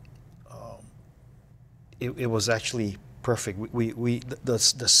it was actually perfect.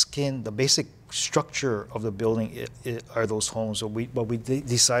 The skin, the basic structure of the building are those homes. But we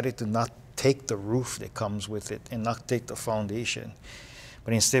decided to not take the roof that comes with it and not take the foundation.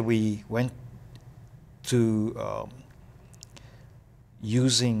 But instead we went to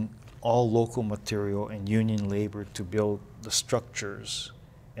using all local material and union labor to build the structures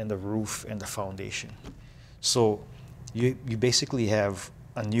and the roof and the foundation. So you basically have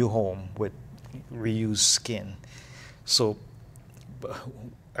a new home with reused skin. So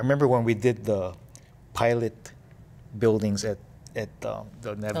I remember when we did the pilot buildings at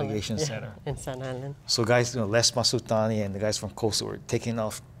the Navigation Center in San Island. So guys, Les Masutani and the guys from Coastal were taking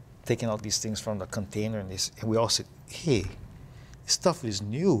out these things from the container, and we all said, hey, this stuff is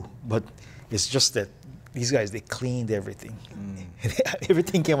new, but it's just that these guys, they cleaned everything.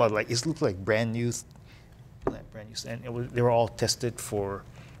 Everything came out it looked like brand new, and they were all tested for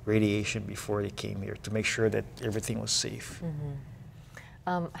radiation before they came here to make sure that everything was safe.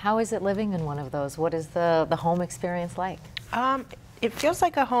 How is it living in one of those? What is the home experience like? It feels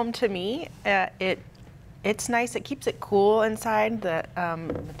like a home to me. It's nice. It keeps it cool inside, the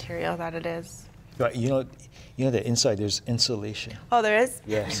material that it is. But you know that inside there's insulation. Oh, there is?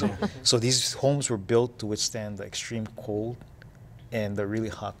 Yeah. So these homes were built to withstand the extreme cold and the really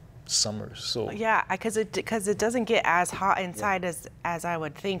hot summers. So yeah, because it doesn't get as hot inside as I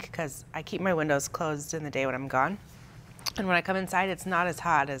would think, because I keep my windows closed in the day when I'm gone, and when I come inside, it's not as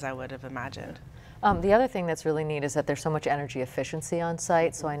hot as I would have imagined. The other thing that's really neat is that there's so much energy efficiency on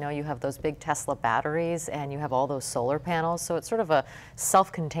site. So I know you have those big Tesla batteries and you have all those solar panels. So it's sort of a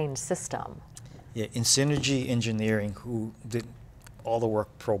self-contained system. Yeah, in Synergy Engineering, who did all the work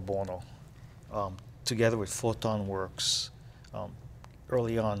pro bono, together with Photon Works,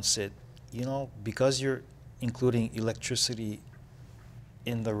 early on said, because you're including electricity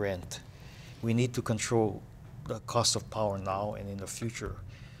in the rent, we need to control the cost of power now and in the future.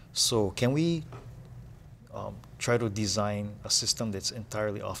 So can we try to design a system that's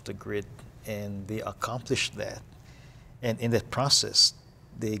entirely off the grid? And they accomplished that. And in that process,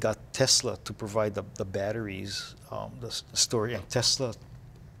 they got Tesla to provide the batteries, the storage. And Tesla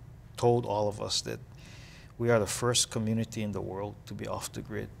told all of us that we are the first community in the world to be off the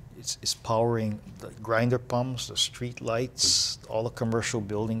grid. It's powering the grinder pumps, the street lights, all the commercial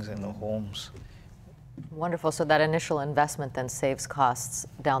buildings and the homes. Wonderful. So that initial investment then saves costs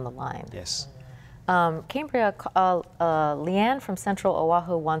down the line. Yes. Cambria, Leanne from Central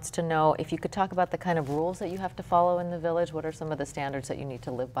Oahu wants to know if you could talk about the kind of rules that you have to follow in the village. What are some of the standards that you need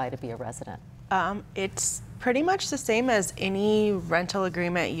to live by to be a resident? It's pretty much the same as any rental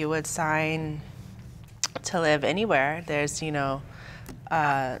agreement you would sign to live anywhere. There's, no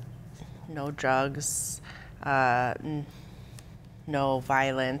drugs, no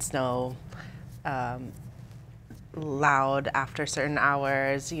violence, no loud after certain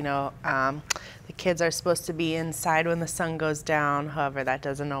hours. The kids are supposed to be inside when the sun goes down. However, that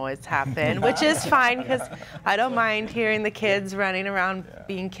doesn't always happen, which is fine because I don't mind hearing the kids running around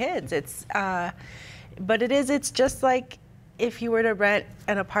being kids. But it's just like if you were to rent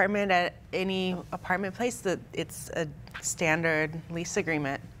an apartment at any apartment place, it's a standard lease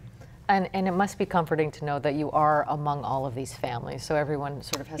agreement. And it must be comforting to know that you are among all of these families, so everyone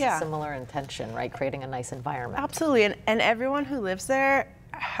sort of has a similar intention, right? Creating a nice environment. Absolutely, and everyone who lives there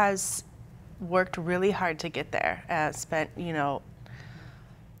has worked really hard to get there. Spent,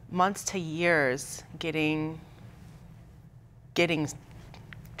 months to years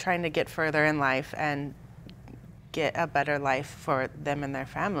trying to get further in life and get a better life for them and their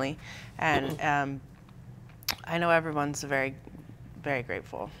family. And I know everyone's very, very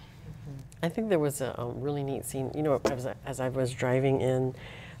grateful. I think there was a really neat scene, as I was driving in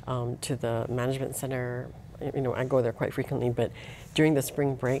to the management center. I go there quite frequently, but during the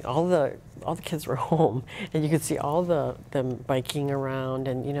spring break, all the kids were home, and you could see all them biking around,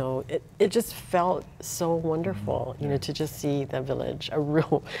 and it just felt so wonderful, to just see the village, a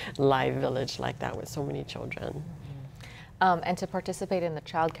real live village like that with so many children. And to participate in the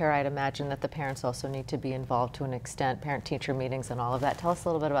child care, I'd imagine that the parents also need to be involved to an extent, parent-teacher meetings and all of that. Tell us a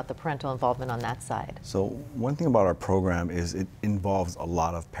little bit about the parental involvement on that side. So one thing about our program is it involves a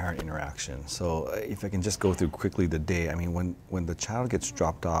lot of parent interaction. So if I can just go through quickly the day, when the child gets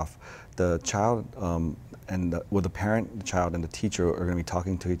dropped off, the child the parent, the child, and the teacher are going to be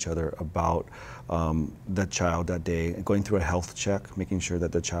talking to each other about the child that day, going through a health check, making sure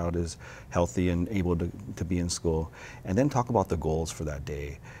that the child is healthy and able to be in school, and then talk about the goals for that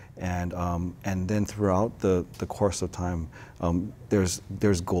day. And then throughout the course of time,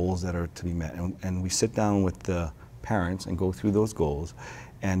 there's goals that are to be met, and we sit down with the parents and go through those goals,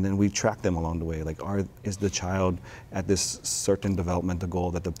 and then we track them along the way. Like, is the child at this certain developmental goal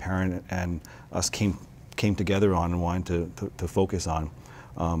that the parent and us came together on and wanted to focus on,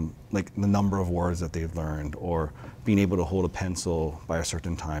 like the number of words that they've learned, or being able to hold a pencil by a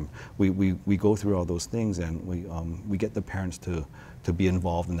certain time. We go through all those things, and we get the parents to be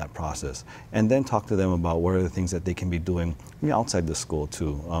involved in that process, and then talk to them about what are the things that they can be doing outside the school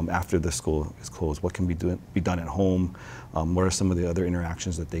too. After the school is closed, what can be done at home? What are some of the other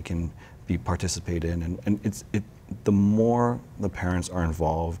interactions that they can participate in? And the more the parents are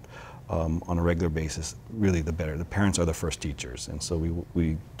involved on a regular basis, really the better. The parents are the first teachers, and so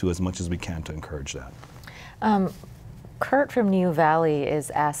we do as much as we can to encourage that. Kurt from New Valley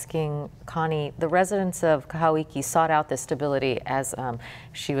is asking Connie, the residents of Kahauiki sought out this stability as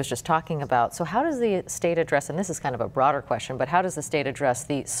she was just talking about. So how does the state address, and this is kind of a broader question, but how does the state address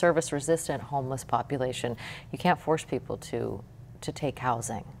the service-resistant homeless population? You can't force people to take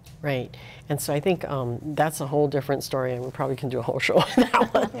housing. Right, and so I think that's a whole different story, and we probably can do a whole show on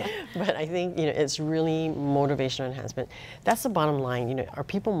that one. But I think it's really motivational enhancement. That's the bottom line. Are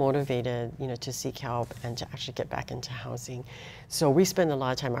people motivated, to seek help and to actually get back into housing? So we spend a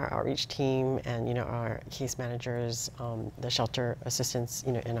lot of time, our outreach team and our case managers, the shelter assistants,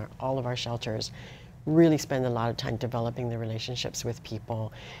 in all of our shelters, really spend a lot of time developing the relationships with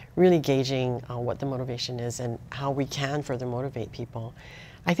people, really gauging what the motivation is and how we can further motivate people.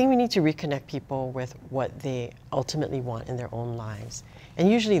 I think we need to reconnect people with what they ultimately want in their own lives.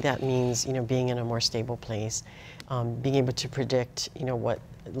 And usually that means, being in a more stable place, being able to predict, what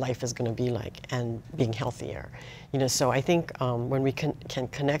life is going to be like, and being healthier. So I think when we can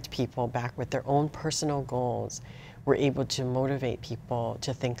connect people back with their own personal goals, we're able to motivate people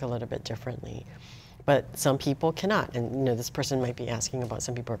to think a little bit differently. But some people cannot, and this person might be asking about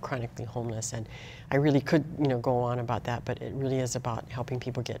some people are chronically homeless, and I really could go on about that, but it really is about helping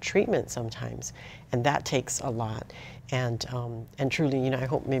people get treatment sometimes, and that takes a lot. And truly, I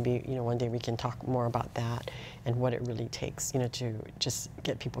hope maybe one day we can talk more about that and what it really takes, to just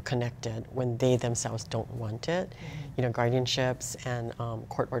get people connected when they themselves don't want it. Guardianships and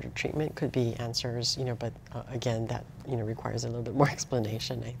court-ordered treatment could be answers, but again, that requires a little bit more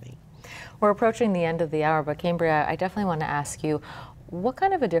explanation, I think. We're approaching the end of the hour, but Cambria, I definitely want to ask you, what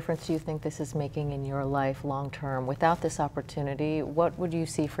kind of a difference do you think this is making in your life long term? Without this opportunity, what would you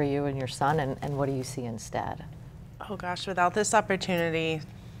see for you and your son, and what do you see instead? Oh gosh, without this opportunity,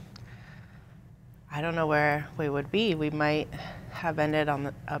 I don't know where we would be. We might have ended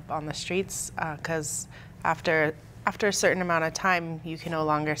up on the streets, because after a certain amount of time, you can no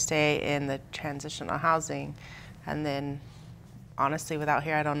longer stay in the transitional housing, and then honestly, without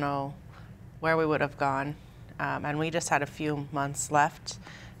here, I don't know where we would have gone. And we just had a few months left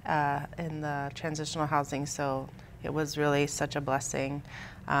in the transitional housing, so it was really such a blessing.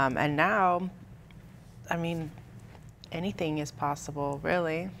 And now, I mean, anything is possible,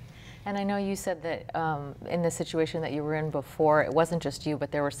 really. And I know you said that in the situation that you were in before, it wasn't just you,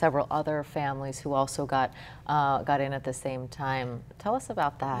 but there were several other families who also got in at the same time. Tell us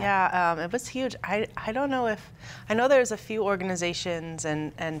about that. Yeah, it was huge. I don't know if, I know there's a few organizations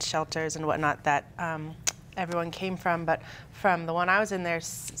and shelters and whatnot that everyone came from, but from the one I was in,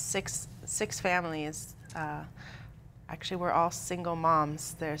 there's six families. Actually, we're all single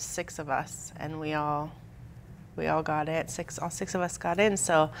moms. There's 6 of us, and we all got it. All six of us got in.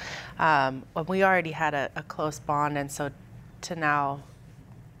 So we already had a close bond, and so to now,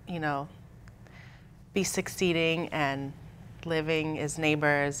 be succeeding and living as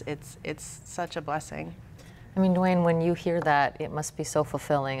neighbors, it's such a blessing. I mean, Dwayne, when you hear that, it must be so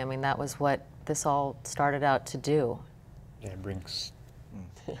fulfilling. I mean, that was what this all started out to do. Yeah, it brings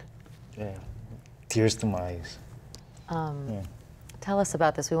tears to my eyes. Tell us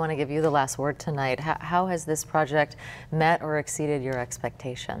about this. We want to give you the last word tonight. How has this project met or exceeded your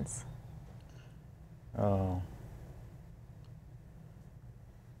expectations?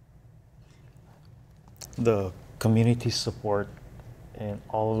 The community support and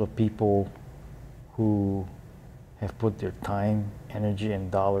all of the people who have put their time, energy,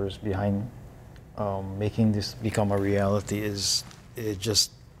 and dollars behind making this become a reality it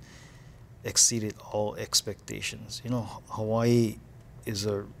just exceeded all expectations. Hawaii is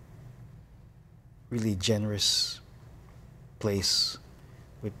a really generous place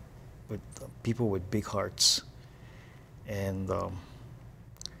with with people with big hearts. And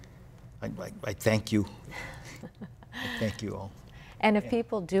I thank you. I thank you all. And if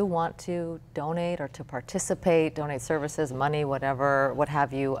people do want to donate or to participate, donate services, money, whatever, what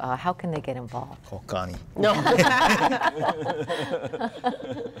have you, how can they get involved? Oh, Connie. No.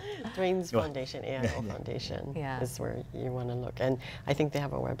 Dwayne's Foundation, AIO Foundation is where you want to look. And I think they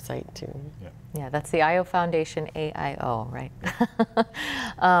have a website too. Yeah, that's the IO Foundation, AIO, right?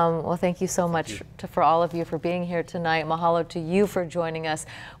 Well, thank you so much for all of you for being here tonight. Mahalo to you for joining us.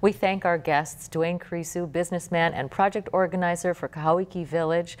 We thank our guests, Dwayne Krisu, businessman and project organizer for Kahauiki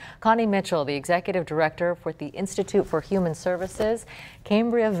Village, Connie Mitchell, the executive director for the Institute for Human Services,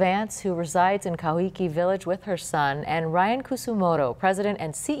 Cambria Vance, who resides in Kahauiki Village with her son, and Ryan Kusumoto, president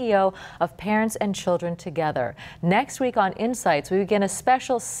and CEO of Parents and Children Together. Next week on Insights, we begin a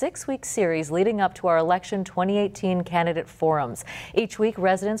special 6-week series leading up to our election 2018 candidate forums. Each week,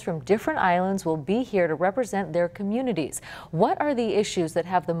 residents from different islands will be here to represent their communities. What are the issues that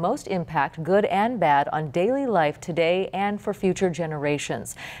have the most impact, good and bad, on daily life today and for future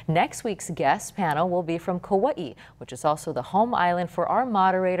generations? Next week's guest panel will be from Kauai, which is also the home island for our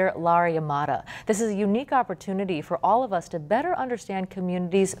moderator, Lara Yamada. This is a unique opportunity for all of us to better understand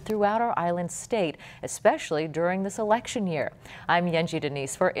communities throughout our island state, especially during this election year. I'm Yenji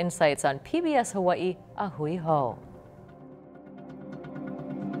Denise for Insights on PBS Hawaii. Ahui ho.